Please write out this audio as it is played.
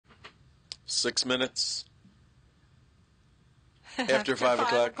6 minutes after 5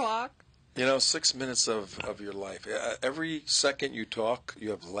 o'clock. You know, 6 minutes of your life. Every second you talk, you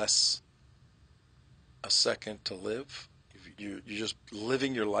have less a second to live. You're just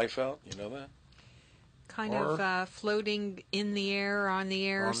living your life out. You know that? Kind of floating in the air, on the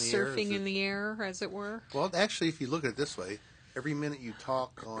air, surfing in the air, as it were. Well, actually, if you look at it this way, every minute you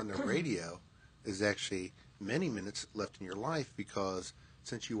talk on the radio is actually many minutes left in your life, because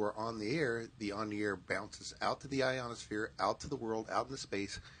since you are on the air bounces out to the ionosphere, out to the world, out into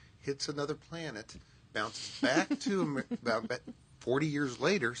space, hits another planet, bounces back to about 40 years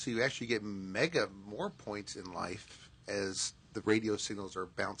later, so you actually get more points in life as the radio signals are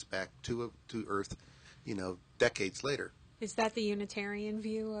bounced back to Earth, decades later. Is that the Unitarian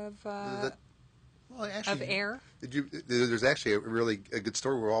view of air? There's actually a good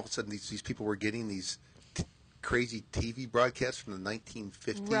story where all of a sudden these people were getting these crazy TV broadcasts from the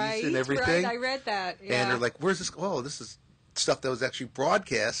 1950s and everything. Right, I read that. Yeah. And they're like, "Where's this? Oh, this is stuff that was actually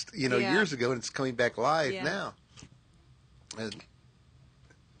broadcast, years ago, and it's coming back live now." And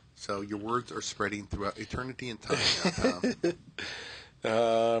so your words are spreading throughout eternity and time now, Tom.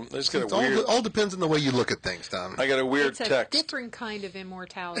 All depends on the way you look at things, Tom. I got a weird text. It's a different kind of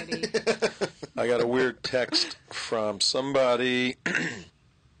immortality. I got a weird text from somebody.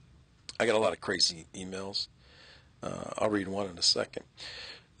 I got a lot of crazy emails. I'll read one in a second.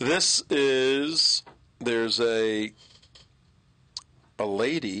 There's a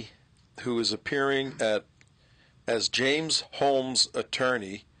lady who is appearing as James Holmes'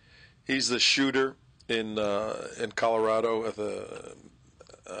 attorney. He's the shooter in Colorado at the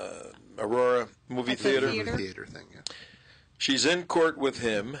Aurora movie theater. Movie theater thing, yeah. She's in court with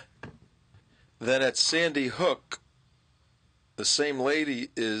him. Then at Sandy Hook, the same lady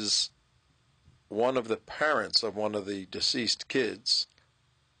is one of the parents of one of the deceased kids.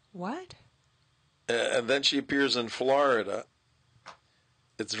 What? And then she appears in Florida.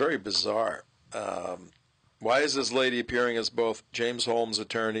 It's very bizarre. Why is this lady appearing as both James Holmes'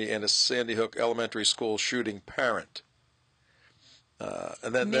 attorney and a Sandy Hook Elementary School shooting parent?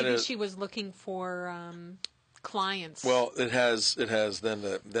 And then she was looking for clients. Well, it has then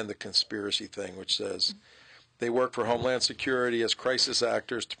the conspiracy thing, which says they work for Homeland Security as crisis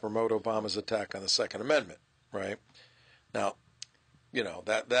actors to promote Obama's attack on the Second Amendment. Right now,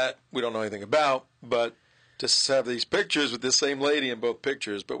 that we don't know anything about, but just have these pictures with this same lady in both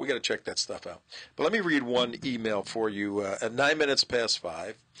pictures, but we got to check that stuff out. But let me read one email for you at 9 minutes past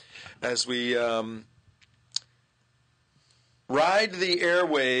 5 as we ride the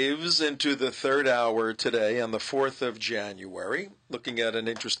airwaves into the third hour today on the 4th of January, looking at an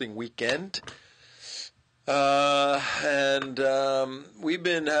interesting weekend. And we've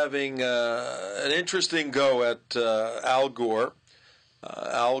been having an interesting go at Al Gore.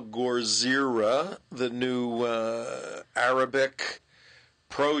 AlGorzeera, the new Arabic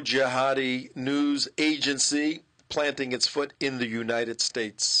pro-jihadi news agency, planting its foot in the United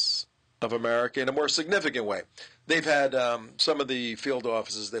States of America in a more significant way. They've had some of the field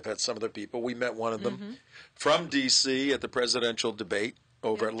offices, they've had some of their people. We met one of them from D.C. at the presidential debate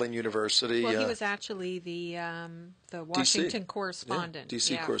over at Lynn University. Well, he was actually the Washington correspondent,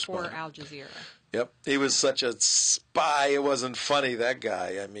 D.C. correspondent for AlGorzeera. Yep, he was such a spy. It wasn't funny, that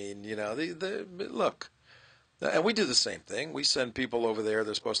guy. I mean, look, and we do the same thing. We send people over there.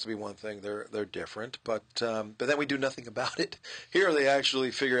 They're supposed to be one thing. They're different, but then we do nothing about it. Here, they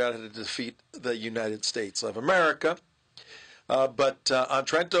actually figure out how to defeat the United States of America. But on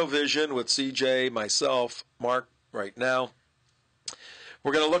Trento Vision with CJ, myself, Mark, right now,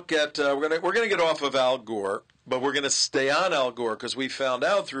 we're going to look at we're going to get off of Al Gore, but we're going to stay on Al Gore because we found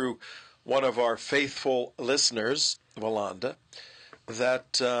out through one of our faithful listeners, Valanda,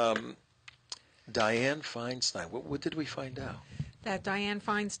 that Dianne Feinstein, what did we find out? That Dianne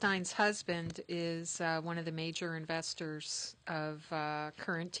Feinstein's husband is one of the major investors of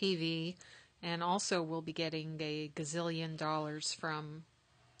Current TV, and also will be getting a gazillion dollars from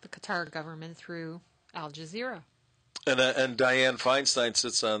the Qatar government through AlGorzeera. And Dianne Feinstein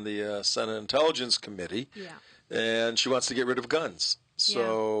sits on the Senate Intelligence Committee, and she wants to get rid of guns.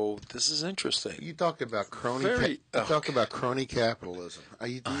 So this is interesting. You talk about crony. Talk about crony capitalism.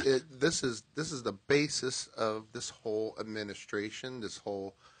 This is the basis of this whole administration. This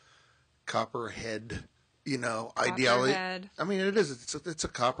whole copperhead, ideology. I mean, it is. It's a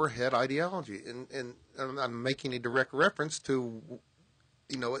copperhead ideology, and I'm making a direct reference to,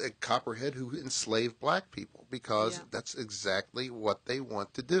 a copperhead who enslaved black people, because that's exactly what they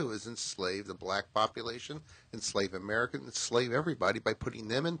want to do, is enslave the black population, enslave Americans, enslave everybody by putting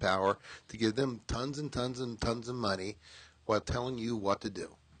them in power to give them tons and tons and tons of money while telling you what to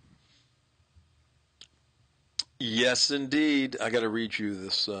do. Yes, indeed. I got to read you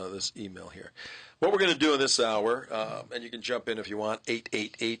this email here. What we're going to do in this hour, and you can jump in if you want,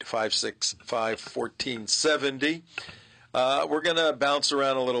 888-565-1470. We're going to bounce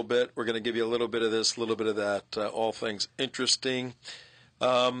around a little bit. We're going to give you a little bit of this, a little bit of that, all things interesting.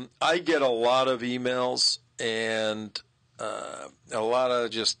 I get a lot of emails and a lot of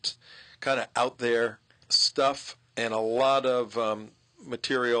just kind of out there stuff and a lot of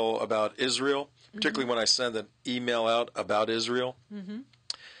material about Israel, particularly when I send an email out about Israel.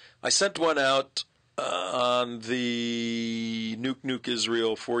 I sent one out on the Nuke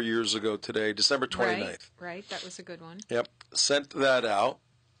Israel 4 years ago today, December 29th. Right. That was a good one. Yep. Sent that out,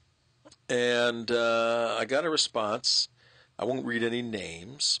 and I got a response. I won't read any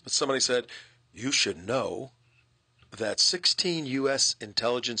names, but somebody said, you should know that 16 U.S.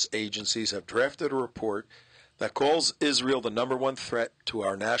 intelligence agencies have drafted a report that calls Israel the number one threat to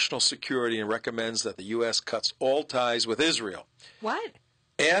our national security and recommends that the U.S. cuts all ties with Israel. What?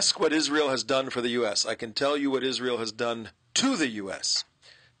 Ask what Israel has done for the U.S. I can tell you what Israel has done to the U.S.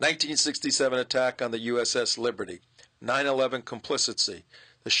 1967 attack on the USS Liberty, 9/11 complicity,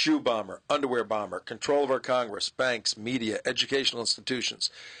 the shoe bomber, underwear bomber, control of our Congress, banks, media, educational institutions.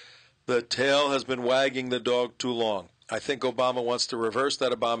 The tail has been wagging the dog too long. I think Obama wants to reverse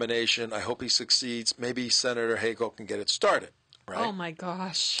that abomination. I hope he succeeds. Maybe Senator Hagel can get it started. Right? Oh, my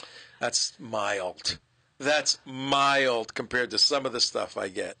gosh. That's mild. That's mild compared to some of the stuff I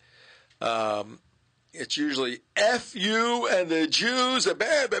get. It's usually F you and the Jews, all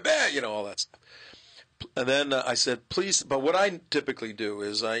that stuff. And then I said, please, but what I typically do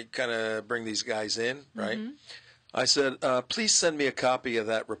is I kind of bring these guys in, right? I said, please send me a copy of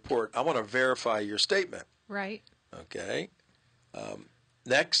that report. I want to verify your statement. Right. Okay.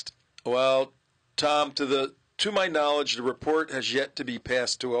 Next. Well, Tom, to my knowledge, the report has yet to be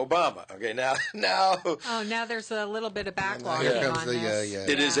passed to Obama. Okay, now. Oh, now there's a little bit of backlog Here on comes this.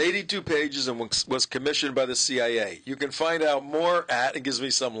 It is 82 pages and was commissioned by the CIA. You can find out more at, it gives me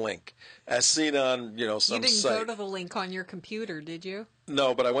some link, as seen on, some You didn't site. go to the link on your computer, did you?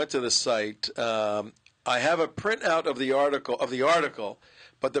 No, but I went to the site. I have a printout of the article,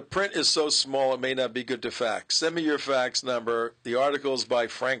 but the print is so small it may not be good to fax. Send me your fax number. The article is by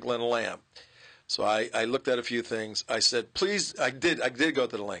Franklin Lamb. So I looked at a few things. I said, please, I did go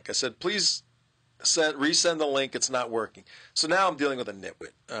to the link. I said, please resend the link. It's not working. So now I'm dealing with a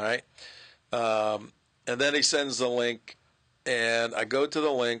nitwit, all right? And then he sends the link, and I go to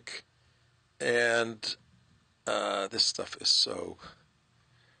the link, and this stuff is so...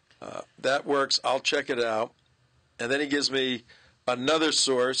 that works. I'll check it out. And then he gives me another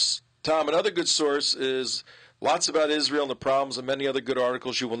source. Tom, another good source is lots about Israel and the problems and many other good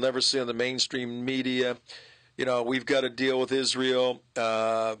articles you will never see on the mainstream media. We've got to deal with Israel.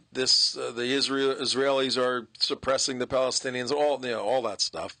 The Israelis are suppressing the Palestinians, all that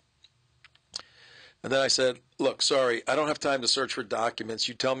stuff. And then I said, look, sorry, I don't have time to search for documents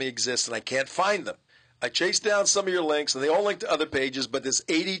you tell me exist, and I can't find them. I chased down some of your links, and they all link to other pages, but this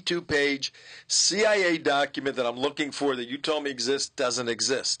 82-page CIA document that I'm looking for that you told me exists doesn't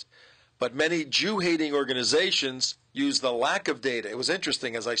exist. But many Jew-hating organizations use the lack of data. It was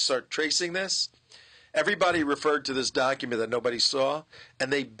interesting as I start tracing this. Everybody referred to this document that nobody saw,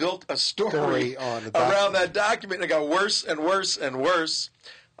 and they built a story around that document, and it got worse and worse and worse.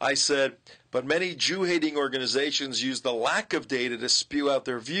 I said, but many Jew-hating organizations use the lack of data to spew out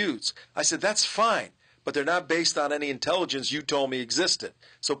their views. I said, that's fine, but they're not based on any intelligence you told me existed.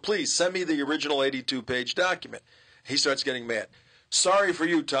 So please send me the original 82-page document. He starts getting mad. Sorry for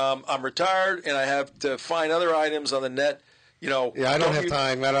you, Tom. I'm retired, and I have to find other items on the net. I don't have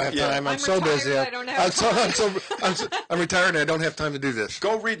time. I'm so retired, busy. I don't have time. I'm retired, and I don't have time to do this.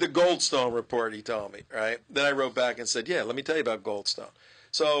 Go read the Goldstone report, he told me, right? Then I wrote back and said, yeah, let me tell you about Goldstone.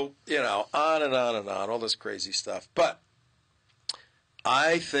 So, on and on and on, all this crazy stuff. But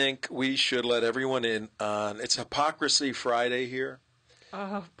I think we should let everyone in on, it's Hypocrisy Friday here.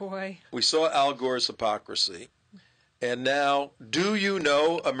 Oh, boy. We saw Al Gore's hypocrisy. And now, do you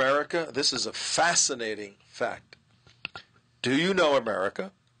know America? This is a fascinating fact. Do you know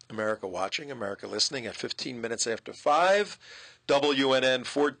America? America watching, America listening at 15 minutes after 5. WNN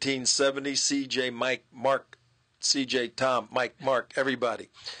 1470, CJ, Mike, Mark, CJ, Tom, Mike, Mark, everybody.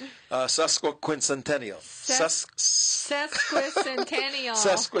 Sesquicentennial.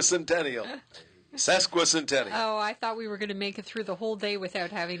 Sesquicentennial. Sesquicentennial. Oh, I thought we were going to make it through the whole day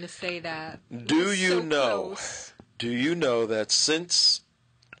without having to say that. Do you know? Close. Do you know that since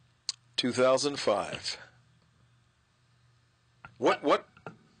 2005, what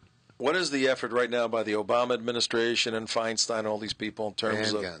what is the effort right now by the Obama administration and Feinstein and all these people in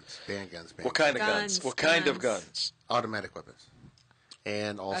terms of ban guns. What kind of guns? What kind of guns? Automatic weapons,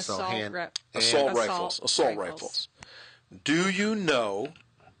 and also assault rifles. Do you know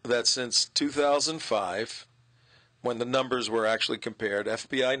that since 2005, when the numbers were actually compared,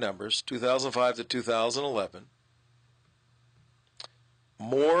 FBI numbers, 2005 to 2011,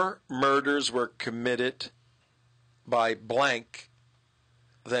 more murders were committed by blank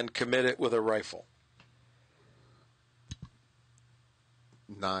than committed with a rifle?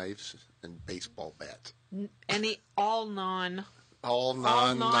 Knives and baseball bats. All non-gun.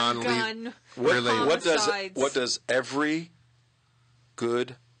 What does every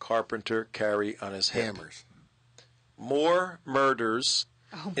good carpenter carry on his hip? Hammers. More murders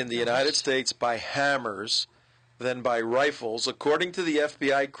in the United States by hammers than by rifles, according to the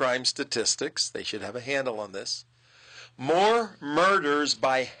FBI crime statistics. They should have a handle on this. More murders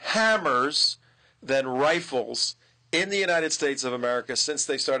by hammers than rifles in the United States of America since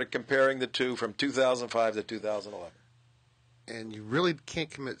they started comparing the two from 2005 to 2011. And you really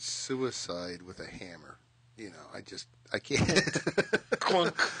can't commit suicide with a hammer. You know, I can't.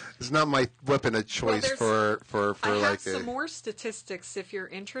 Clunk. It's not my weapon of choice for I like have some more statistics if you're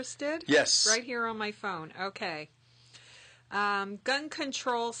interested. Yes. Right here on my phone. Okay. Gun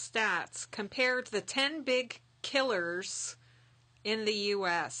control stats compared to the 10 big killers in the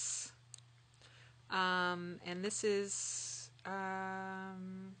U.S. And this is, wait a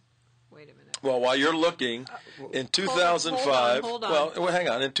minute. Well, while you're looking, in 2005, hold on. Well, hang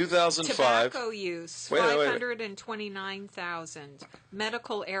on. In 2005, tobacco use, wait. 529,000.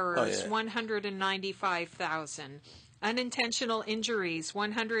 Medical errors, 195,000. Unintentional injuries,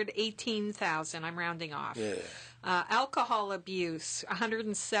 118,000. I'm rounding off. Yeah. Alcohol abuse,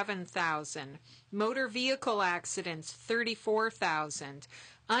 107,000. Motor vehicle accidents, 34,000.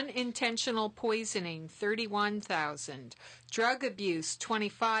 Unintentional poisoning, 31,000. Drug abuse,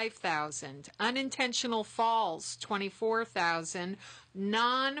 25,000. Unintentional falls, 24,000.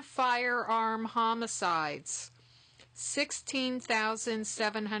 Non-firearm homicides,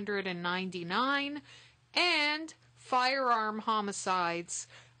 16,799. And firearm homicides,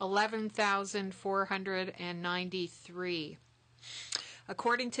 11,493.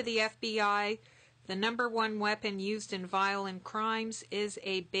 According to the FBI, the number one weapon used in violent crimes is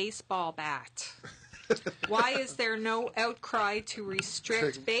a baseball bat. Why is there no outcry to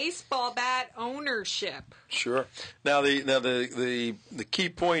restrict baseball bat ownership? Sure. Now the key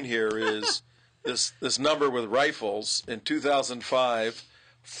point here is this number with rifles. In 2005,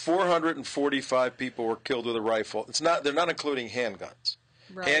 445 people were killed with a rifle. They're not including handguns.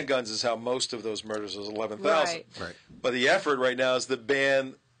 Right. Handguns is how most of those murders was 11,000. Right. But the effort right now is to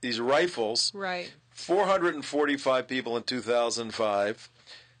ban these rifles. Right. 445 people in 2005,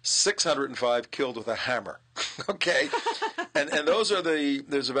 605 killed with a hammer. Okay, and those are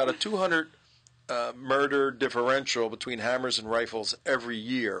there's about a 200 murder differential between hammers and rifles every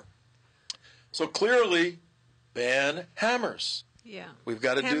year. So clearly, ban hammers. Yeah, we've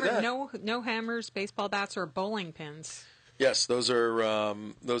got to do that. No hammers, baseball bats, or bowling pins. Yes, those are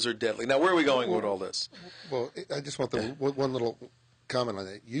deadly. Now, where are we going with all this? Well, I just want one little comment on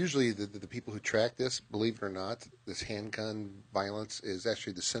that. Usually, the people who track this, believe it or not, this handgun violence is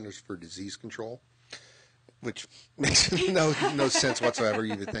actually the Centers for Disease Control, which makes no sense whatsoever.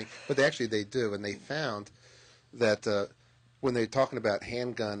 You would think, but they do, and they found that when they're talking about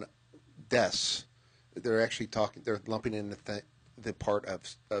handgun deaths, they're lumping in the part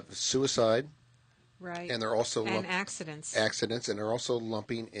of suicide. Right. And they're also accidents, and they're also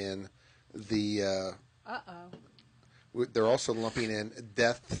lumping in the. They're also lumping in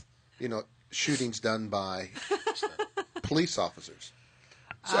death, shootings done by police officers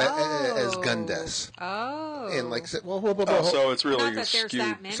as gun deaths. Oh. And like I said, so it's really not that there's skewed.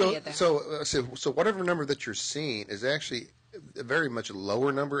 that many of them. So whatever number that you're seeing is actually a very much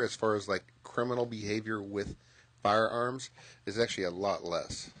lower number as far as like criminal behavior with firearms is actually a lot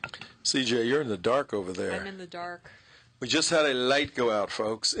less. CJ, you're in the dark over there. I'm in the dark. We just had a light go out,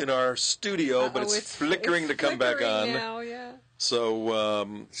 folks, in our studio, but it's flickering to come back on. Now, yeah. So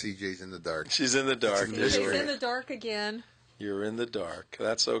CJ's in the dark. She's in the dark. CJ's in the dark again. You're in the dark.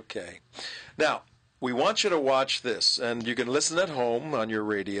 That's okay. Now, we want you to watch this, and you can listen at home on your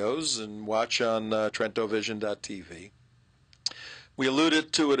radios and watch on TrentoVision.tv. We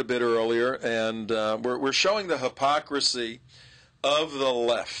alluded to it a bit earlier, and we're showing the hypocrisy of the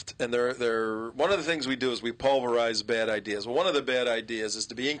left. And they're one of the things we do is we pulverize bad ideas. Well, one of the bad ideas is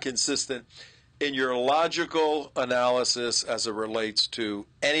to be inconsistent in your logical analysis as it relates to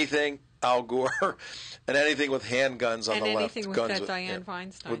anything, Al Gore, and anything with handguns on and the left. anything with Guns that Dianne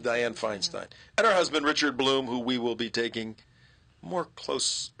Feinstein. With Dianne Feinstein. And her husband, Richard Bloom, who we will be taking more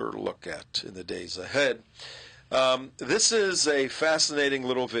closer look at in the days ahead. This is a fascinating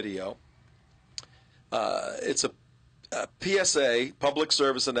little video. It's a PSA, public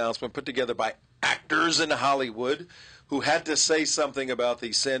service announcement, put together by actors in Hollywood who had to say something about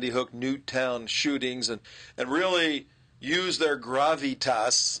the Sandy Hook Newtown shootings and really use their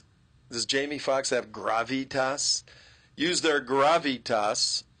gravitas. Does Jamie Foxx have gravitas? Use their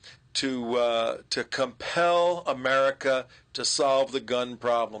gravitas to compel America to solve the gun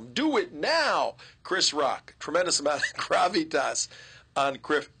problem. Do it now, Chris Rock. Tremendous amount of gravitas on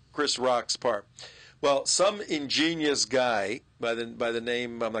Chris Rock's part. Well, some ingenious guy by the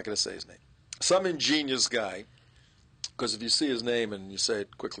name, I'm not going to say his name, some ingenious guy, because if you see his name and you say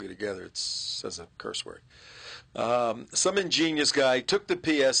it quickly together, it says a curse word. Some ingenious guy took the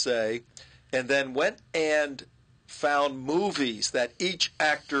PSA and then went and found movies that each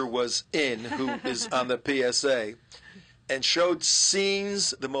actor was in who is on the PSA and showed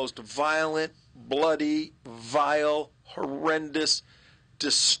scenes, the most violent, bloody, vile, horrendous,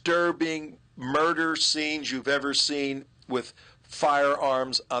 disturbing murder scenes you've ever seen with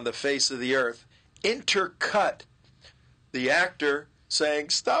firearms on the face of the earth. Intercut the actor saying,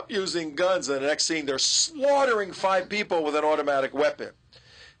 "Stop using guns," and the next scene they're slaughtering 5 people with an automatic weapon.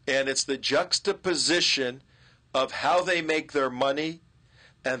 And it's the juxtaposition of how they make their money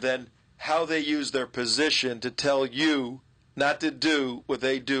and then how they use their position to tell you not to do what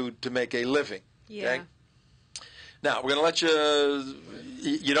they do to make a living. Yeah. Okay? Now, we're going to let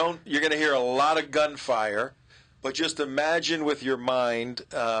you're going to hear a lot of gunfire, but just imagine with your mind,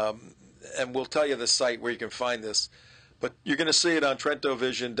 and we'll tell you the site where you can find this, but you're going to see it on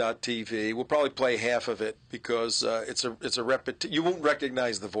TrentoVision.tv. We'll probably play half of it because it's a repetition. You won't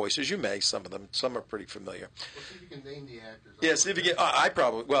recognize the voices. You may, some of them. Some are pretty familiar. Well, see if you can name the actors. Yeah, see if you get.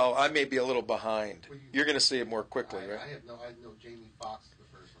 I may be a little behind. You're going to see it more quickly, right? I know Jamie Foxx is the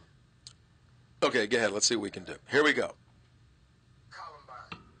first one. Okay, go ahead. Let's see what we can do. Here we go.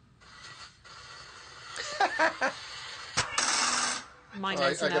 Mine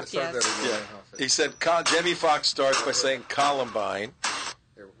hasn't up yet. Yeah. He said Jamie Foxx starts by saying Columbine.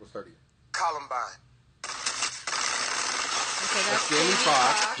 Here, we'll start again. Columbine. Okay, that's Jamie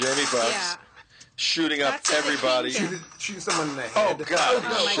Foxx. Jamie Foxx. Yeah. Shooting up That's in the everybody. kingdom. Shooting someone in the head. Oh, God. Oh,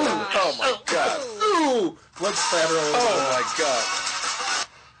 my gosh. Oh, my God. Ooh! Blood spatter all over. Oh, my God.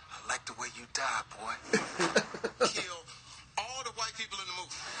 I like the way you die, boy. Kill all the white people in the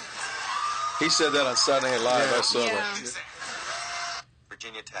movie. He said that on Saturday Night Live. Yeah. I saw Yeah. that.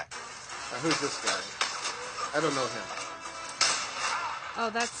 Virginia Tech. Who's this guy? I don't know him. Oh,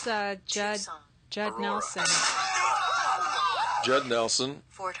 that's Judd Aurora. Nelson. Judd Nelson.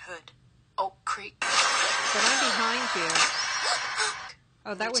 Fort Hood, Oak Creek. But I'm behind you.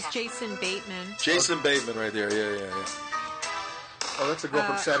 Oh, that was Jason Bateman. Jason Bateman right there. Yeah. Oh, that's a girl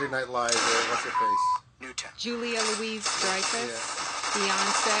from Saturday Night Live. What's her face? Newtown. Julia Louis-Dreyfus.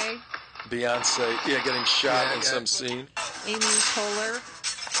 Beyonce. Beyonce. Yeah, getting shot in some scene. Amy Poehler.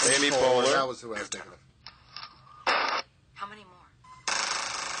 Amy Poehler. That was who I was thinking of. How many more?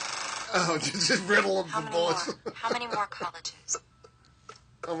 Oh, just riddle them How the many bullets. more? How many more colleges?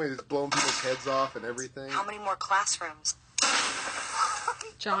 How many just blowing people's heads off and everything? How many more classrooms?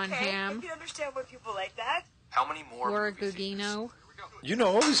 John Okay, I Hamm. can understand why people like that. How many more? Laura movies? Gugino. You know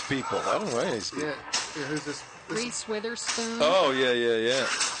all these people. I don't know any of these people. Yeah, who's this? Reese Witherspoon. Oh, yeah.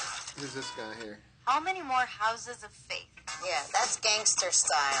 Who's this guy here? How many more houses of faith? Yeah, that's gangster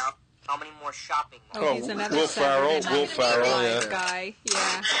style. How many more shopping malls? Oh, he's another Will Saturday Ferrell. Will Night Ferrell, Live yeah. guy.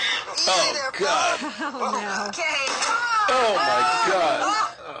 Yeah. Oh, God. Oh, no. Okay. Oh, my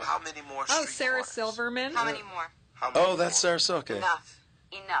God. How many more? Oh, street Sarah corners? Silverman. How many more? How many Oh, that's more? Sarah. Okay. Enough.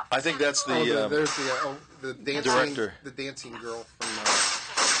 Enough. I think that's Oh, the. there's the dancing director. the dancing girl from.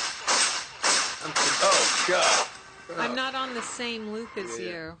 Oh, God. I'm not on the same loop as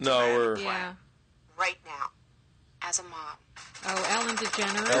you. No, we're. Yeah. Right now. As a mom. Oh, Ellen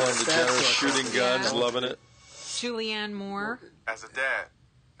DeGeneres. Ellen DeGeneres shooting guns, Yeah. loving it. Julianne Moore. As a dad,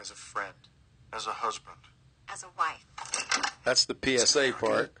 as a friend, as a husband. As a wife. That's the PSA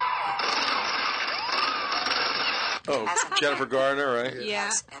part. Oh, As a Jennifer Garner, right? Yeah.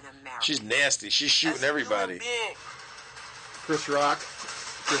 As an American. She's nasty. She's shooting everybody. Chris Rock.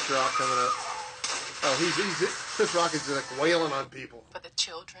 Chris Rock coming up. Oh, Chris Rock is like wailing on people. For the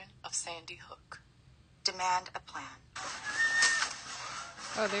children of Sandy Hook. Demand a plan.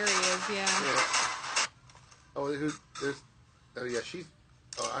 Oh, there he is. Yeah. Oh, oh yeah, she's.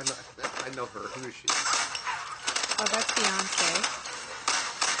 Oh, I know her. Who is she? Oh, that's Beyonce.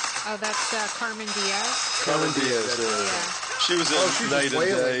 Oh, that's Carmen Diaz. Carmen Diaz. Yeah. She was in she's Night just and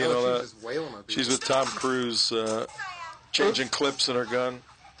wailing. Day and all She's that. just wailing on people. She's with Tom Cruise, changing clips in her gun.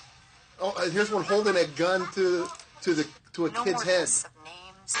 Oh, and here's one holding a gun to a No kid's more head. lists of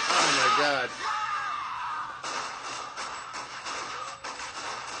names. Oh my God!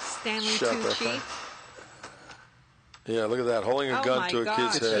 Stanley Shut the Tucci. Yeah, look at that, holding a Oh gun my to a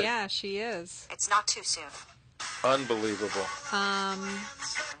gosh, kid's head. yeah, she is. It's not too soon. Unbelievable.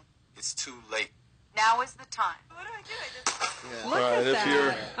 It's too late. Now is the time. What do I do? Look Right, at if you're-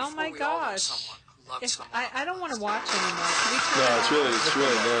 that. Oh my We all know gosh. someone who loves someone. I don't want to watch anymore. Can we turn No, it it's off?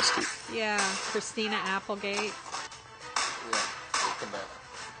 really nasty. Yeah, Christina Applegate, Yeah, come back.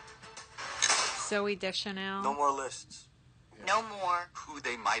 Zoe Deschanel. No more lists. No more. Who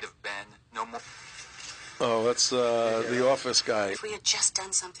they might have been. No more. Oh, that's the Office guy. If we had just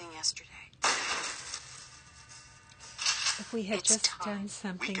done something yesterday. If we had It's just time. done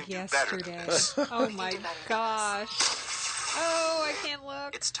something can do better than yesterday. this. Oh can my do better than gosh. Oh, I can't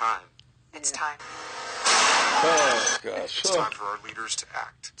look. It's time. It's time. Oh, gosh. It's time for our leaders to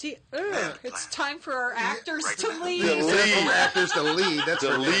act. It's time for our actors Right to now. leave. The lead. Actors to lead. That's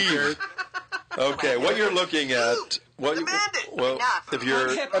To for lead. Jared. Okay, what you're looking at... Well, Enough. if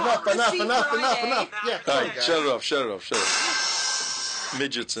you're... Enough! Yeah, come All on, right, guys. shut it off.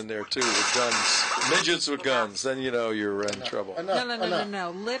 Midgets in there, too, with guns. Midgets with guns. Then you know you're in trouble. Enough. No.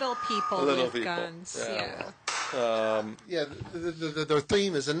 Little people Little with people. guns. Yeah. Yeah. Yeah, the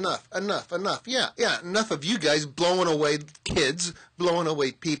theme is enough. Yeah, enough of you guys blowing away kids, blowing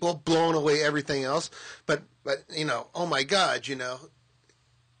away people, blowing away everything else. But oh my God,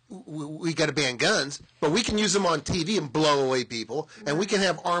 we got to ban guns, but we can use them on TV and blow away people, and we can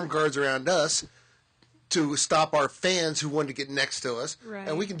have armed guards around us to stop our fans who want to get next to us, Right.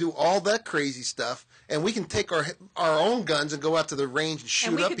 and we can do all that crazy stuff, and we can take our own guns and go out to the range and shoot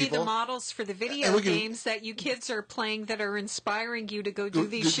And we up could people. be the models for the video And we can- games that you kids are playing that are inspiring you to go do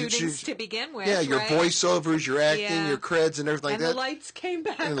these do shootings shoot- to begin with. Yeah, your right? voiceovers, your acting, Yeah. your creds, and everything like And that. the lights came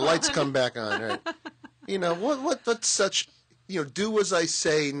back And the lights on. come back on, right? What's such, do as I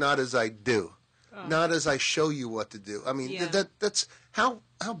say, not as I do, not as I show you what to do. I mean, Yeah. that's how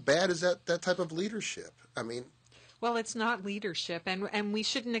bad is that type of leadership? I mean, Well, it's not leadership, and we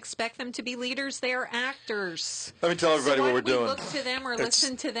shouldn't expect them to be leaders. They are actors. Let me tell everybody so why what we're would we doing. look to them or It's-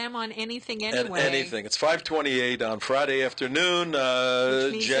 listen to them on anything And anyway. anything. It's 5:28 on Friday afternoon,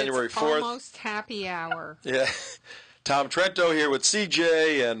 Which means January it's 4th. almost happy hour. Yeah. Tom Trento here with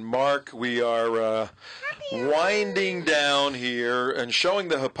CJ and Mark. We are winding down here and showing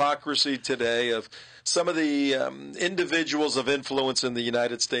the hypocrisy today of some of the individuals of influence in the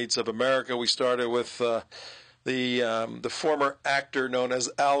United States of America. We started with the former actor known as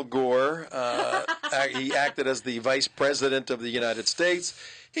Al Gore. He acted as the vice president of the United States.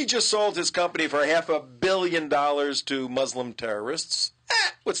 He just sold his company for $500 million to Muslim terrorists.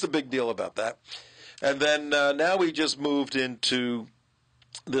 What's the big deal about that? And then now we just moved into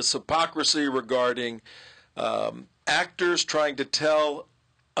this hypocrisy regarding actors trying to tell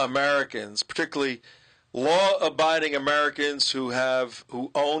Americans, particularly law-abiding Americans who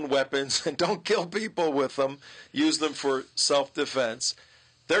own weapons and don't kill people with them, use them for self-defense.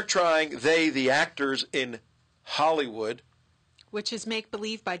 They're trying, the actors in Hollywood, Which is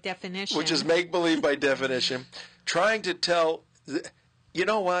make-believe by definition. trying to tell, you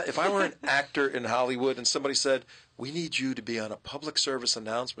know what, if I were an actor in Hollywood and somebody said, we need you to be on a public service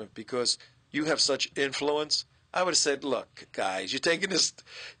announcement because you have such influence, I would have said, look, guys, you're taking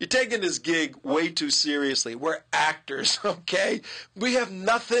this gig way too seriously. We're actors, okay? We have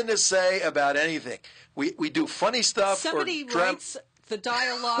nothing to say about anything. We do funny stuff. Somebody writes the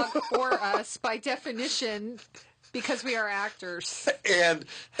dialogue for us by definition because we are actors. And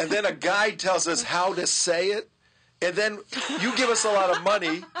then a guy tells us how to say it, and then you give us a lot of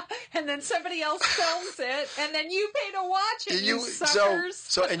money. And then somebody else films it, and then you pay to watch it, you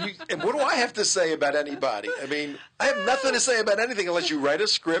suckers. And what do I have to say about anybody? I mean, I have nothing to say about anything unless you write a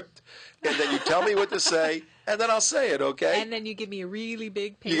script, and then you tell me what to say, and then I'll say it, okay? And then you give me a really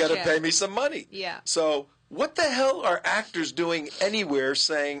big paycheck. You got to pay me some money. Yeah. So what the hell are actors doing anywhere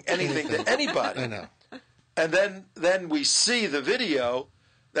saying anything to anybody? I know. And then we see the video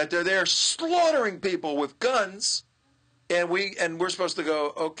that they're there slaughtering people with guns, and we're supposed to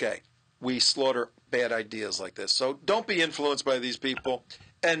go, okay, we slaughter bad ideas like this. So don't be influenced by these people,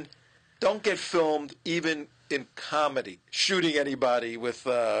 and don't get filmed even in comedy shooting anybody with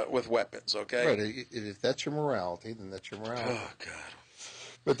weapons. Okay. Right. If that's your morality, then that's your morality. Oh God.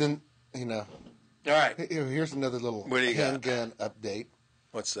 But then All right. here's another little What do you got? handgun update.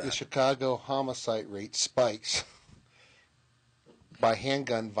 What's The that? Chicago homicide rate spikes. by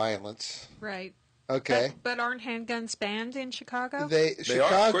handgun violence. Right. Okay. But aren't handguns banned in Chicago? They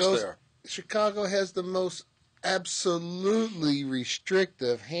are. Of course they are. Chicago has the most absolutely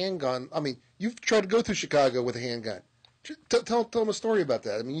restrictive handgun. I mean, you've tried to go through Chicago with a handgun. Tell them a story about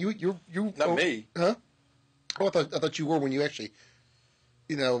that. I mean, you Not me. Huh? Oh, I thought you were when you actually,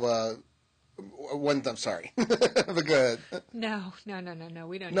 when I'm sorry, but go ahead. No. We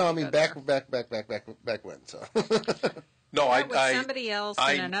don't. No, I need mean to go back there. when. So No, That was somebody else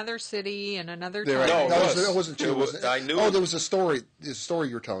in another city and another time. No, that wasn't true. I knew. Oh, there was a story. The story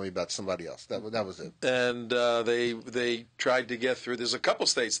you were telling me about somebody else. That was it. And they tried to get through. There's a couple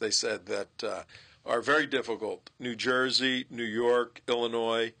states they said that are very difficult. New Jersey, New York,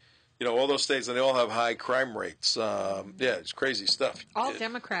 Illinois. All those states, and they all have high crime rates. Yeah, it's crazy stuff. All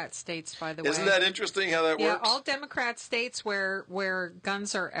Democrat states, by the way. Isn't that interesting how that works? Yeah, all Democrat states where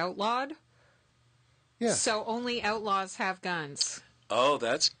guns are outlawed. Yeah. So only outlaws have guns. Oh,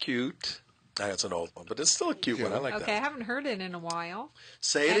 that's cute. That's an old one, but it's still a cute one. I like Okay, that. I haven't heard it in a while.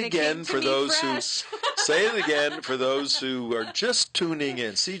 Say it And again came to for me those fresh. say it again for those who are just tuning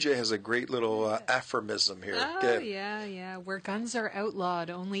in. CJ has a great little aphorism here. Oh, Okay. yeah. Where guns are outlawed,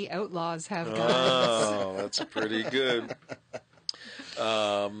 only outlaws have guns. Oh, that's pretty good.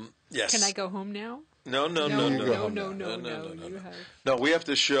 Yes. Can I go home now? No. No. No. You have No, we have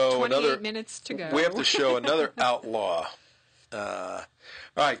to show 28 another. minutes to go. We have to show another outlaw.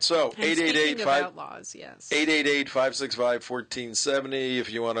 All right, so And speaking of outlaws, yes. 888-565-1470 if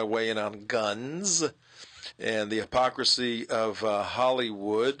you want to weigh in on guns and the hypocrisy of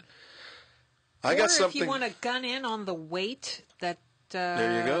Hollywood. I got something. If you want to gun in on the weight that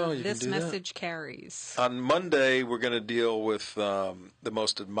there you go. You this can do message carries. On Monday, we're going to deal with the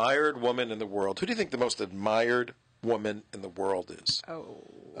most admired woman in the world. Who do you think the most admired woman in the world is?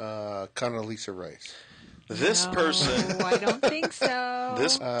 Condoleezza Rice. This person. I don't think so.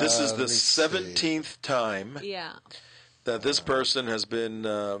 This is the 17th time that this person has been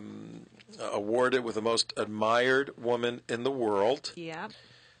awarded with the most admired woman in the world. Yeah.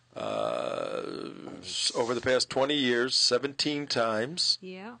 Over the past 20 years, 17 times.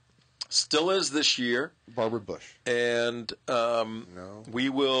 Yeah. Still is this year. Barbara Bush. And No. we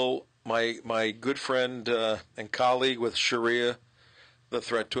will, my good friend and colleague with Sharia, The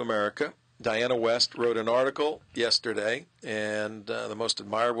Threat to America, Diana West, wrote an article yesterday, and the most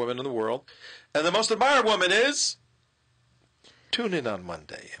admired woman in the world. And the most admired woman is? Tune in on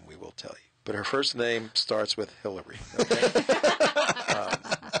Monday, and we will tell you. But her first name starts with Hillary. Okay?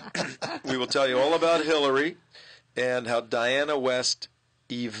 We will tell you all about Hillary and how Diana West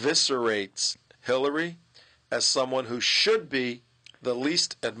eviscerates Hillary as someone who should be the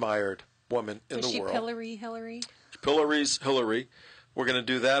least admired woman in the world. Is she Hillary? Hillary's Hillary. We're going to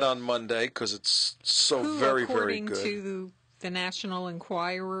do that on Monday because it's very, very good. According to the National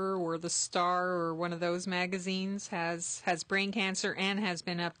Enquirer or the Star or one of those magazines, has brain cancer and has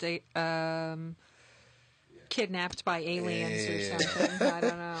been kidnapped by aliens or something. I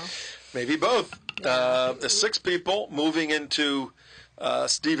don't know. Maybe both. 6 people moving into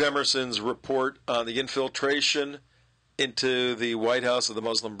Steve Emerson's report on the infiltration into the White House of the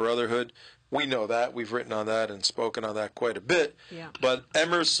Muslim Brotherhood. We know that. We've written on that and spoken on that quite a bit. Yeah. But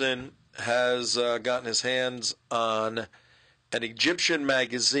Emerson has gotten his hands on an Egyptian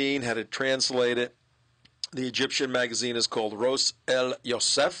magazine, had it translated. The Egyptian magazine is called Ros El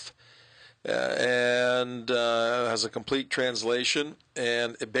Yosef, and has a complete translation.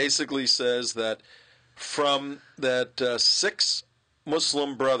 And it basically says that from that 6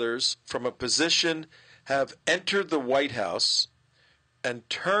 Muslim brothers from a position have entered the White House and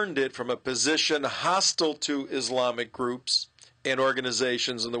turned it from a position hostile to Islamic groups and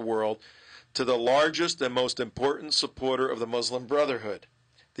organizations in the world to the largest and most important supporter of the Muslim Brotherhood,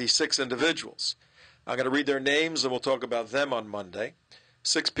 these 6 individuals. I'm going to read their names and we'll talk about them on Monday.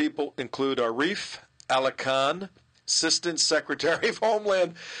 6 people include Arif Alakan, Assistant Secretary of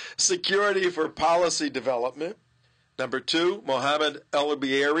Homeland Security for Policy Development. Number 2, Mohammed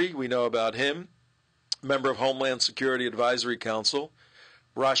El-Bieri, we know about him, member of Homeland Security Advisory Council.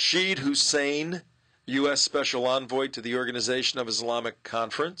 Rashid Hussein, U.S. Special Envoy to the Organization of Islamic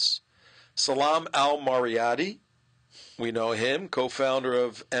Conference. Salam al-Mariyadi, we know him, co-founder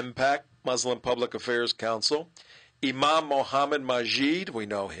of MPAC, Muslim Public Affairs Council. Imam Mohammed Majid, we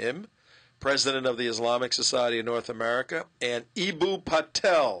know him, president of the Islamic Society of North America. And Ibu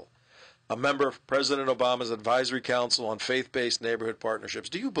Patel, a member of President Obama's Advisory Council on Faith-Based Neighborhood Partnerships.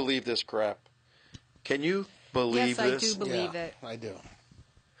 Do you believe this crap? Can you believe this? Yes, I do believe it. I do.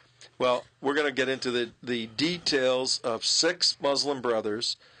 Well, we're going to get into the details of 6 Muslim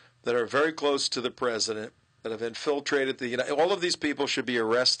brothers that are very close to the president that have infiltrated the United. All of these people should be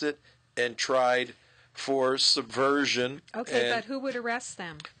arrested and tried for subversion. Okay, but who would arrest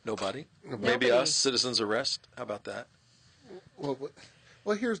them? Nobody. Nobody. Maybe us, citizens arrest. How about that?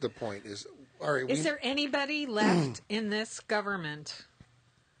 Well, here's the point: all right. Is there anybody left in this government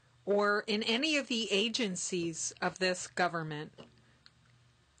or in any of the agencies of this government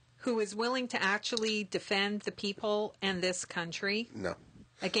who is willing to actually defend the people and this country? No.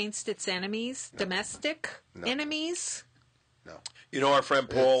 Against its enemies, domestic enemies? No. You know our friend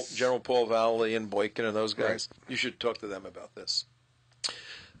Paul, General Paul Valley and Boykin and those guys? Right. You should talk to them about this.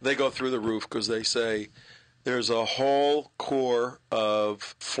 They go through the roof because they say there's a whole corps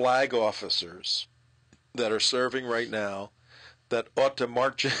of flag officers that are serving right now that ought to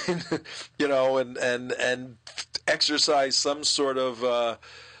march in, and exercise some sort of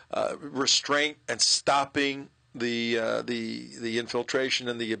restraint and stopping the infiltration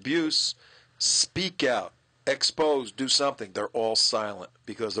and the abuse. Speak out, expose, do something. They're all silent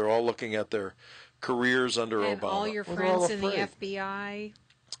because they're all looking at their careers under and Obama. All your friends in the FBI.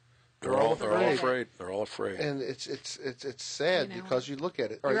 They're all afraid. They're all afraid. And it's sad because you look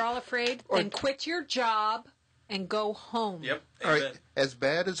at it. You're all afraid? Then quit your job and go home. Yep. All right. As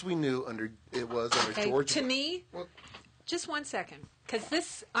bad as we knew under George. To me, just 1 second,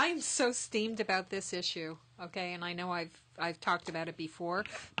 because I'm so steamed about this issue. Okay, and I know I've talked about it before,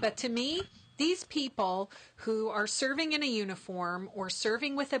 but to me, these people who are serving in a uniform or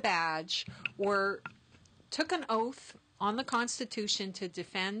serving with a badge or took an oath on the Constitution to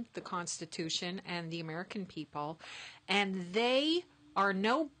defend the Constitution and the American people, and they are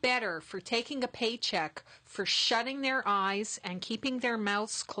no better for taking a paycheck for shutting their eyes and keeping their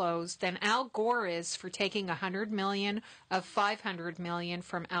mouths closed than Al Gore is for taking $100 million of $500 million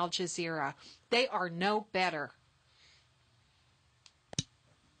from AlGorzeera. They are no better.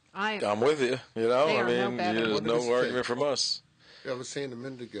 I'm with you. There's no argument from us. I was saying a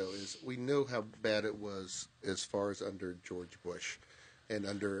minute ago is we knew how bad it was as far as under George Bush and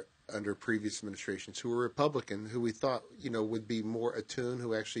under previous administrations who were Republican, who we thought would be more attuned,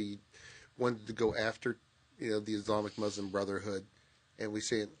 who actually wanted to go after the Islamic Muslim Brotherhood, and we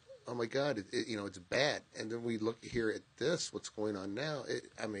say, oh my God, it's bad, and then we look here at what's going on now.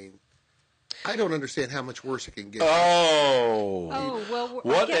 I don't understand how much worse it can get. What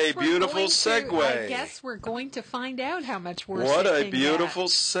a beautiful segue. I guess we're going to find out how much worse What it a can beautiful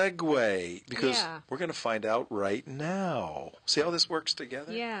get. segue. Because we're going to find out right now. See how this works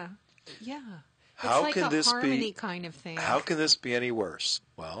together? Yeah. Yeah. How it's like can a this harmony be, kind of thing. How can this be any worse?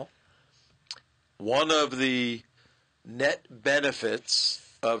 Well, one of the net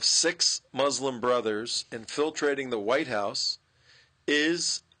benefits of 6 Muslim brothers infiltrating the White House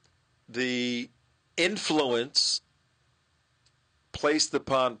is the influence placed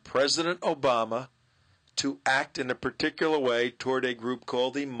upon President Obama to act in a particular way toward a group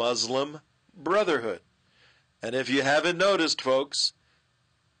called the Muslim Brotherhood. And if you haven't noticed, folks,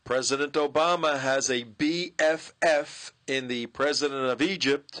 President Obama has a BFF in the president of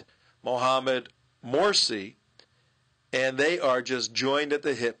Egypt, Mohammed Morsi, and they are just joined at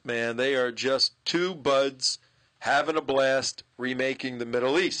the hip, man. They are just two buds having a blast remaking the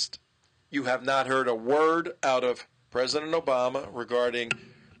Middle East. You have not heard a word out of President Obama regarding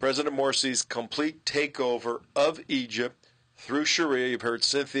President Morsi's complete takeover of Egypt through Sharia. You've heard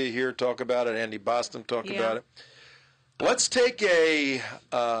Cynthia here talk about it, Andy Boston talk about it. Let's take a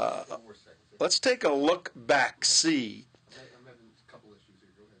look back.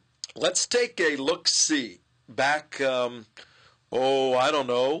 Let's take a look-see back. I don't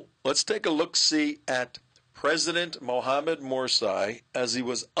know. Let's take a look-see at President Mohammed Morsi as he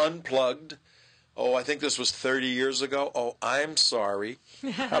was unplugged. I think this was 30 years ago. I'm sorry.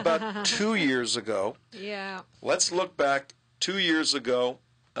 How about 2 years ago? Yeah. Let's look back 2 years ago.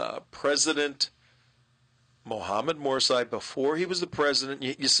 President Mohammed Morsi, before he was the president,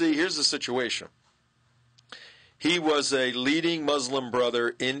 you see, here's the situation. He was a leading Muslim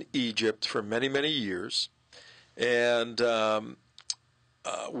brother in Egypt for many, many years. And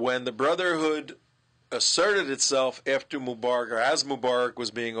when the Brotherhood asserted itself after Mubarak, or as Mubarak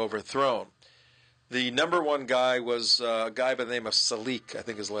was being overthrown, the number one guy was a guy by the name of Salik, I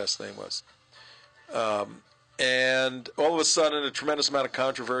think his last name was. And all of a sudden, a tremendous amount of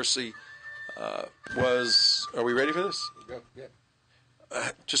controversy was... Are we ready for this? Yeah.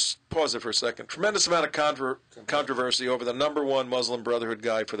 Just pause it for a second. Tremendous amount of controversy over the number one Muslim Brotherhood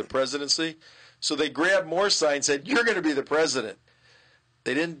guy for the presidency. So they grabbed Morsi and said, you're going to be the president.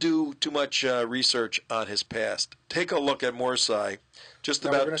 They didn't do too much research on his past. Take a look at Morsi just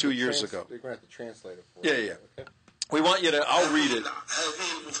about 2 years ago. You're going to have to translate it for you. Yeah. Okay. We want you to, I'll read it.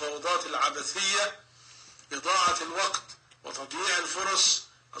 إضاعة الوقت وتضييع الفرص.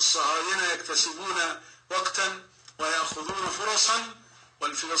 الصهاينة يكتسبون وقتا ويأخذون فرصا،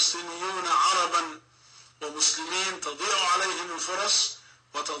 والفلسطينيون عربا ومسلمين تضيع عليهم الفرص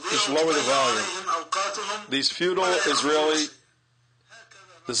وتضيع عليهم أوقاتهم. These feudal Israeli,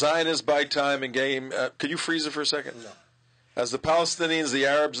 the Zionists buy time and game. Could you freeze it for a second? No. As the Palestinians, the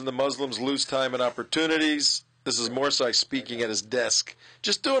Arabs, and the Muslims lose time and opportunities. This is Morsai speaking at his desk,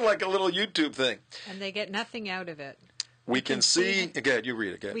 just doing like a little YouTube thing. And they get nothing out of it. We can see. Again, you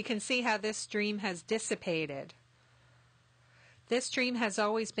read it again. We can see how this dream has dissipated. This dream has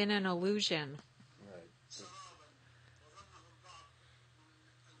always been an illusion.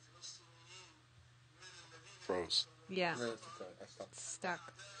 Froze. Yeah. It's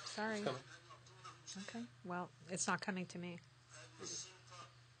stuck. Sorry. Okay. Well, it's not coming to me.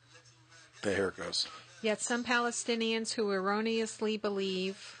 There it goes. Yet some Palestinians who erroneously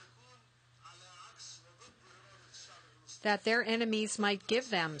believe that their enemies might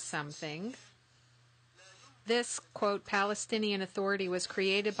give them something. This, quote, Palestinian Authority was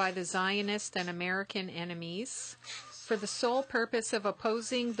created by the Zionist and American enemies for the sole purpose of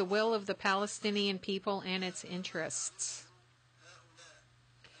opposing the will of the Palestinian people and its interests.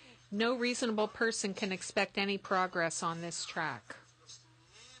 No reasonable person can expect any progress on this track.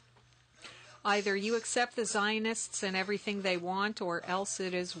 Either you accept the Zionists and everything they want, or else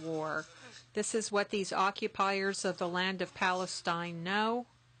it is war. This is what these occupiers of the land of Palestine know.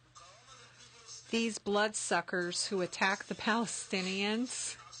 These bloodsuckers who attack the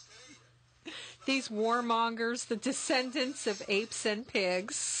Palestinians. These warmongers, the descendants of apes and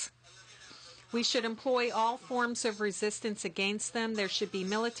pigs. We should employ all forms of resistance against them. There should be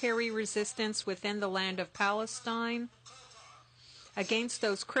military resistance within the land of Palestine against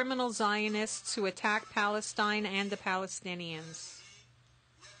those criminal Zionists who attack Palestine and the Palestinians.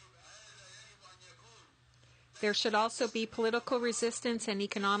 There should also be political resistance and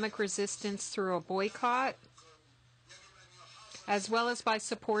economic resistance through a boycott, as well as by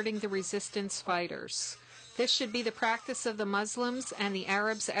supporting the resistance fighters. This should be the practice of the Muslims and the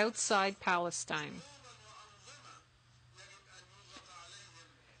Arabs outside Palestine.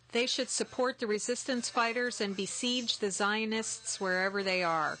 They should support the resistance fighters and besiege the Zionists wherever they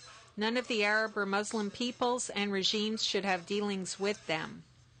are. None of the Arab or Muslim peoples and regimes should have dealings with them.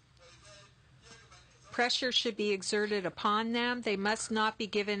 Pressure should be exerted upon them. They must not be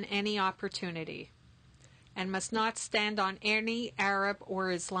given any opportunity and must not stand on any Arab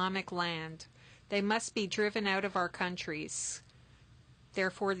or Islamic land. They must be driven out of our countries.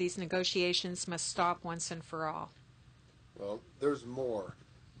 Therefore, these negotiations must stop once and for all. Well, there's more,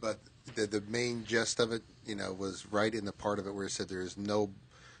 but the main gist of it, was right in the part of it where it said there is no,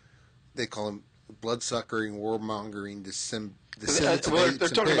 they call them bloodsuckering, warmongering, they're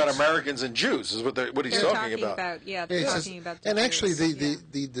talking about Americans and Jews, is what he's talking about. Yeah, they're talking about the and Jews. Actually,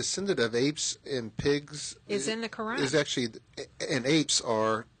 the descendant of apes and pigs is in the Quran. Is actually, and apes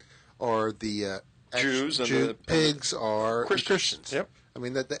are the Jews, and the pigs are Christians. Yep. I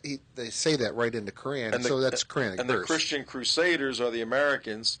mean they say that right in the Quran, and so that's Quranic and verse. The Christian Crusaders are the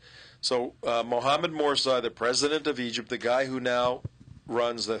Americans. So Mohammed Morsi, the president of Egypt, the guy who now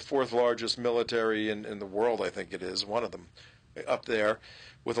runs the fourth largest military in the world, I think it is, one of them, up there,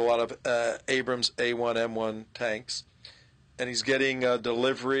 with a lot of Abrams A1M1 tanks. And he's getting a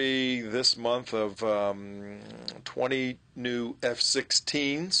delivery this month of 20 new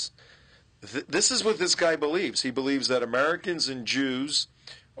F-16s. This is what this guy believes. He believes that Americans and Jews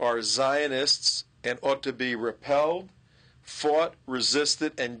are Zionists and ought to be repelled, fought,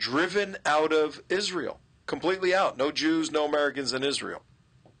 resisted, and driven out of Israel. Completely out. No Jews, no Americans in Israel.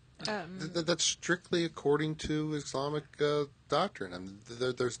 That's strictly according to Islamic doctrine. I mean,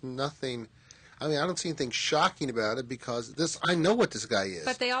 there's nothing... I mean, I don't see anything shocking about it because I know what this guy is.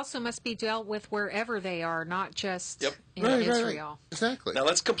 But they also must be dealt with wherever they are, not just in Right. Israel. Exactly. Now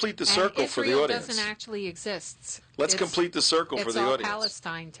let's complete the circle for the audience. Israel doesn't actually exist. Let's complete the circle for the audience. It's all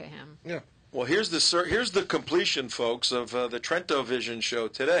Palestine to him. Yeah. Well, here's the completion, folks, of the Trento Vision show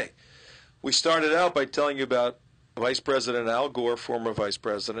today. We started out by telling you about Vice President Al Gore, former Vice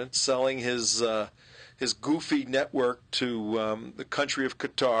President, selling his goofy network to the country of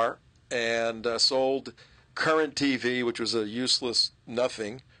Qatar, and sold Current TV, which was a useless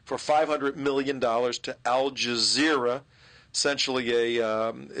nothing, for $500 million to AlGorzeera, essentially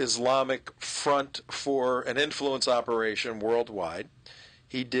a Islamic front for an influence operation worldwide.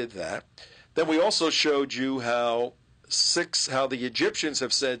 He did that. Then we also showed you how the Egyptians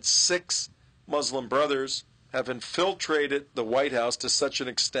have said 6 Muslim brothers have infiltrated the White House to such an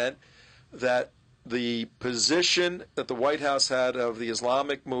extent that the position that the White House had of the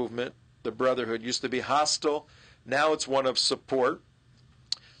Islamic movement the brotherhood. Used to be hostile. Now it's one of support.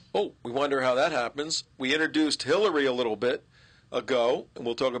 Oh, we wonder how that happens. We introduced Hillary a little bit ago, and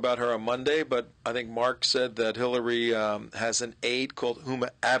we'll talk about her on Monday, but I think Mark said that Hillary has an aide called Huma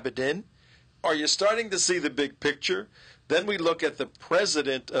Abedin. Are you starting to see the big picture? Then we look at the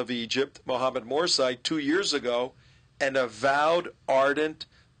president of Egypt, Mohammed Morsi, 2 years ago, an avowed, ardent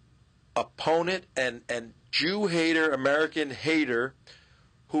opponent and Jew hater, American hater,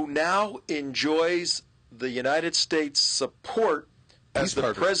 who now enjoys the United States support as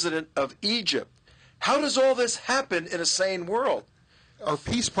the president of Egypt. How does all this happen in a sane world? Our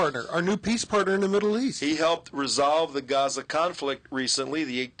peace partner, our new peace partner in the Middle East. He helped resolve the Gaza conflict recently,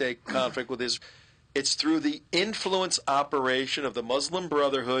 the 8-day conflict with Israel. It's through the influence operation of the Muslim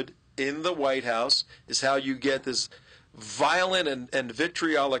Brotherhood in the White House is how you get this violent and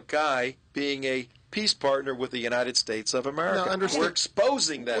vitriolic guy being a peace partner with the United States of America. We're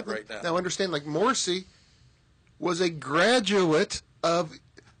exposing that right now. Now understand, like Morsi was a graduate of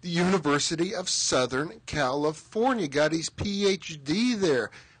the University of Southern California, got his PhD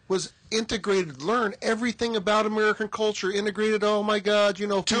there, was integrated, learned everything about American culture, integrated, oh my God, you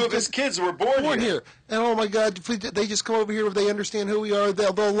know. 2 of his kids were born here. And oh my God, if they just come over here, if they understand who we are,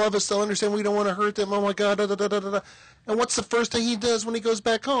 they'll love us, they'll understand we don't want to hurt them, oh my God, da da da da da. And what's the first thing he does when he goes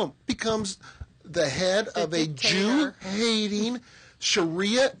back home? Becomes the head of a Jew-hating,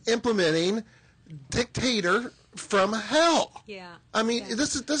 Sharia-implementing dictator from hell. Yeah. I mean,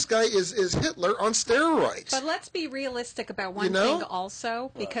 this guy is Hitler on steroids. But let's be realistic about one thing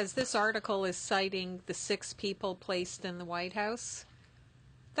also, because this article is citing the 6 people placed in the White House.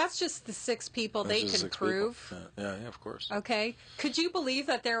 That's just the 6 people they can prove. Yeah, of course. Okay. Could you believe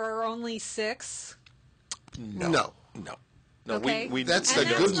that there are only 6? No. Okay. That's the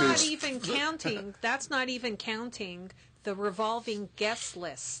good news. That's not even counting the revolving guest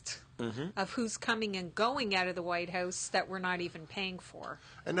list of who's coming and going out of the White House that we're not even paying for.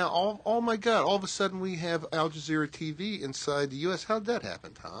 And now, oh my God, all of a sudden we have AlGorzeera TV inside the U.S. How did that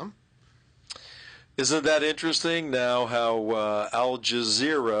happen, Tom? Isn't that interesting now how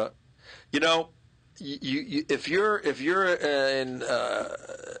AlGorzeera, you know, if you're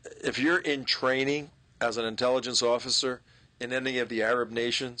in training as an intelligence officer in any of the Arab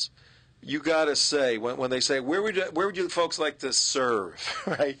nations, you got to say, when they say, where would you folks like to serve,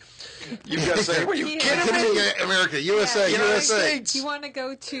 right? You got to say, were you kidding me? America, USA, United States. You want to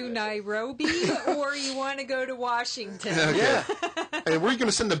go to Nairobi or you want to go to Washington? Okay. Yeah. And where are you going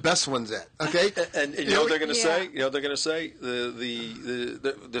to send the best ones at? Okay. And you know what they're going to say? You know what they're going to say?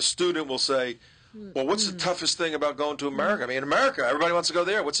 The student will say, well, what's the toughest thing about going to America? I mean, in America, everybody wants to go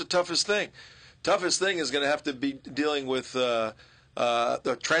there. What's the toughest thing? Toughest thing is going to have to be dealing with the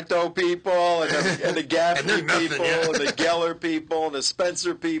Trento people and the Gaffney people and the Geller people and the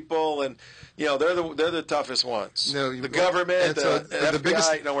Spencer people, and you know they're the toughest ones. No, the government, the FBI.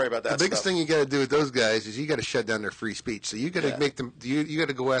 Biggest, don't worry about that. The biggest stuff. thing you got to do with those guys is you got to shut down their free speech. So you got to make them. You got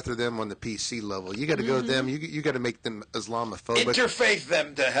to go after them on the PC level. You got to go to them. You got to make them Islamophobic. Interfaith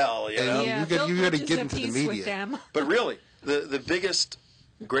them to hell. You know. You got to get into the media. But really, the biggest,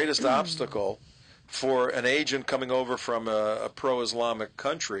 greatest obstacle for an agent coming over from a pro-Islamic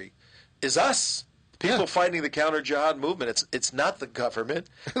country is us. People fighting the counter-jihad movement. It's not the government.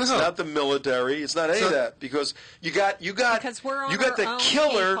 It's not the military. It's not any of that, because you got the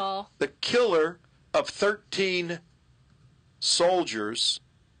killer of 13 soldiers,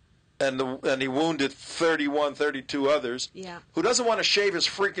 and he wounded 31, 32 others. Yeah. Who doesn't want to shave his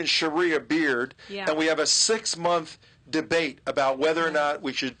freaking Sharia beard? Yeah. And we have a 6-month debate about whether or not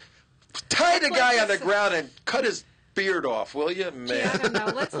we should tie the guy on the ground and cut his beard off, will you, man? Yeah, I don't know.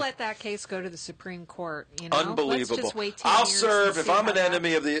 Let's let that case go to the Supreme Court. You know? Unbelievable. Let's just wait 10 I'll years serve and if I'm an see how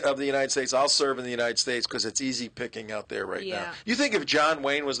enemy of the United States. I'll serve in the United States because it's easy picking out there right now. You think if John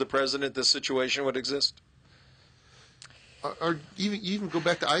Wayne was the president, this situation would exist? Or even go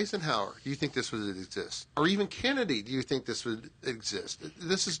back to Eisenhower. Do you think this would exist? Or even Kennedy? Do you think this would exist?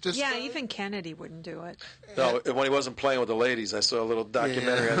 This is just even Kennedy wouldn't do it. No, when he wasn't playing with the ladies. I saw a little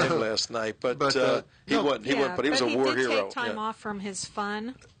documentary on him last night, but he wouldn't. He wouldn't. But he was a war hero. He did take time off from his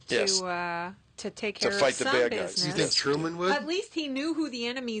fun to take care fight of the some bad business. guys. Do you think Truman would? At least he knew who the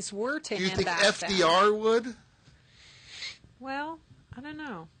enemies were to him. Do you think back FDR then. would? Well, I don't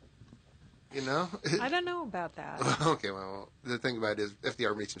know. You know? I don't know about that. Okay, well, the thing about it is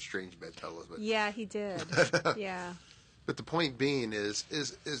FDR made some strange bedfellows. But Yeah, he did. Yeah. But the point being is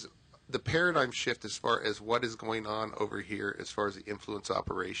the paradigm shift as far as what is going on over here as far as the influence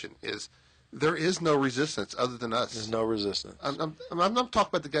operation is There is no resistance other than us. There's no resistance. I'm talking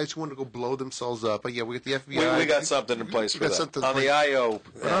about the guys who want to go blow themselves up. But yeah, we got the FBI. We got something in place for that. On the IO.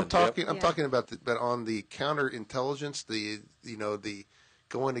 But I'm talking about but on the counterintelligence, the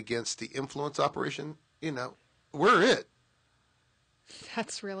going against the influence operation. We're it.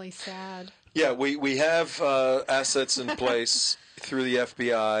 That's really sad. Yeah, we have assets in place through the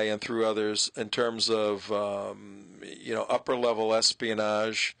FBI and through others in terms of upper level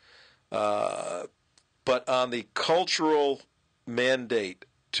espionage. But on the cultural mandate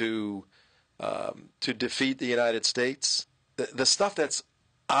to defeat the United States, the stuff that's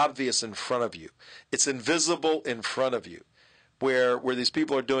obvious in front of you, it's invisible in front of you, where these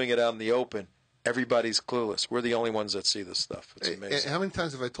people are doing it out in the open, everybody's clueless. We're the only ones that see this stuff. It's amazing. How many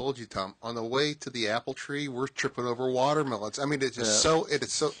times have I told you, Tom? On the way to the apple tree, we're tripping over watermelons. I mean, it's just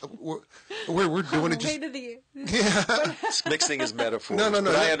we're doing it just. Mixing his metaphors. No.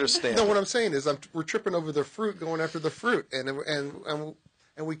 I understand. No, what I'm saying is we're tripping over the fruit, going after the fruit, and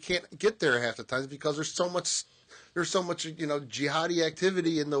we can't get there half the times because there's so much jihadi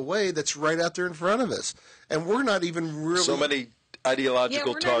activity in the way that's right out there in front of us, and we're not even really so many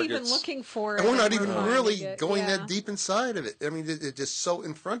ideological targets. We're not even looking for it. And we're not even really going that deep inside of it. I mean, it's just so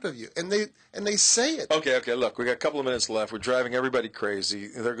in front of you, and they say it. Okay. Look, we got a couple of minutes left. We're driving everybody crazy.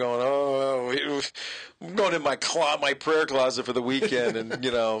 They're going, I'm going in my prayer closet for the weekend, and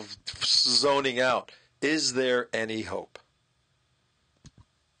zoning out. Is there any hope?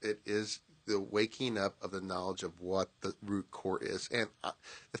 It is the waking up of the knowledge of what the root core is. And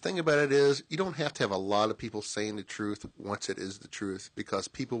the thing about it is, you don't have to have a lot of people saying the truth once it is the truth, because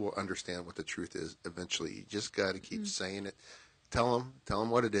people will understand what the truth is eventually. You just got to keep saying it. Tell them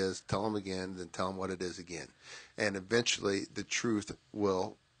what it is, tell them again, then tell them what it is again. And eventually the truth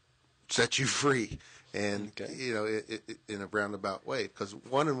will set you free. And, in a roundabout way, because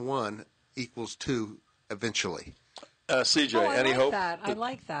 1 and 1 equals 2 eventually. CJ, any hope? I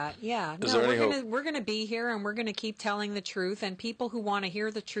like that. Yeah. Is there any hope? We're going to be here, and we're going to keep telling the truth, and people who want to hear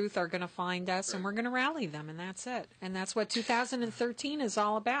the truth are going to find us, and we're going to rally them, and that's it. And that's what 2013 is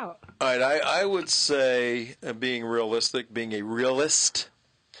all about. All right. I would say, being realistic, being a realist,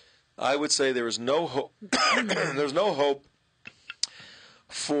 I would say there is no hope. There's no hope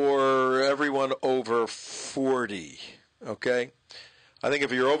for everyone over 40. Okay. I think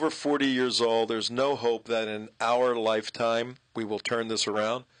if you're over 40 years old, there's no hope that in our lifetime we will turn this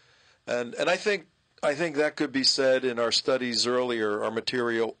around. And I think that could be said in our studies earlier, our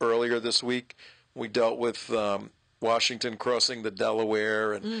material earlier this week. We dealt with Washington crossing the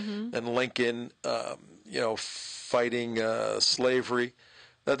Delaware and Lincoln, fighting slavery.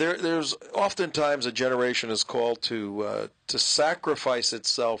 There's oftentimes a generation is called to sacrifice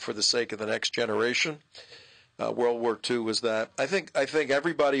itself for the sake of the next generation. World War II was that. I think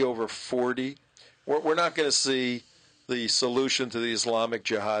everybody over 40, we're not going to see the solution to the Islamic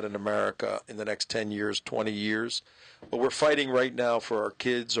Jihad in America in the next 10 years, 20 years. But we're fighting right now for our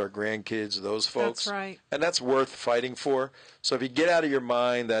kids, our grandkids, those folks. That's right. And that's worth fighting for. So if you get out of your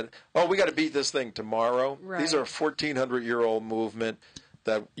mind that, we got to beat this thing tomorrow. Right. These are a 1,400-year-old movement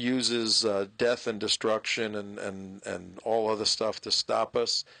that uses death and destruction and all other stuff to stop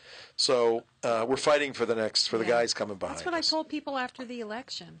us. So we're fighting for the guys coming behind us. That's what I told people after the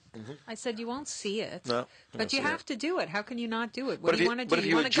election. I said, you won't see it, but you have to do it. How can you not do it? What do you want to do?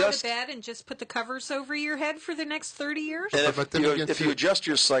 You want to go to bed and just put the covers over your head for the next 30 years? And if you adjust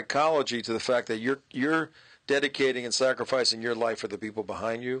your psychology to the fact that you're dedicating and sacrificing your life for the people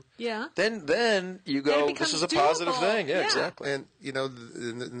behind you, then you go, this is a positive thing. Yeah, exactly. And,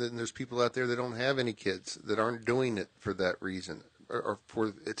 then there's people out there that don't have any kids that aren't doing it for that reason. Or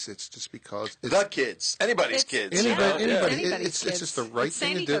for it's just because the kids, anybody's kids, anybody. It's just the right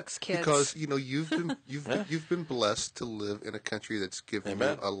thing to do because you've been blessed to live in a country that's given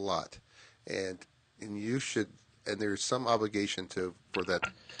you a lot, and you should. And there's some obligation for that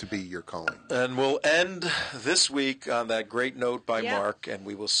to be your calling. And we'll end this week on that great note by Mark, and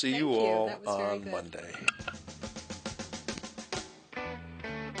we will see you all on Monday.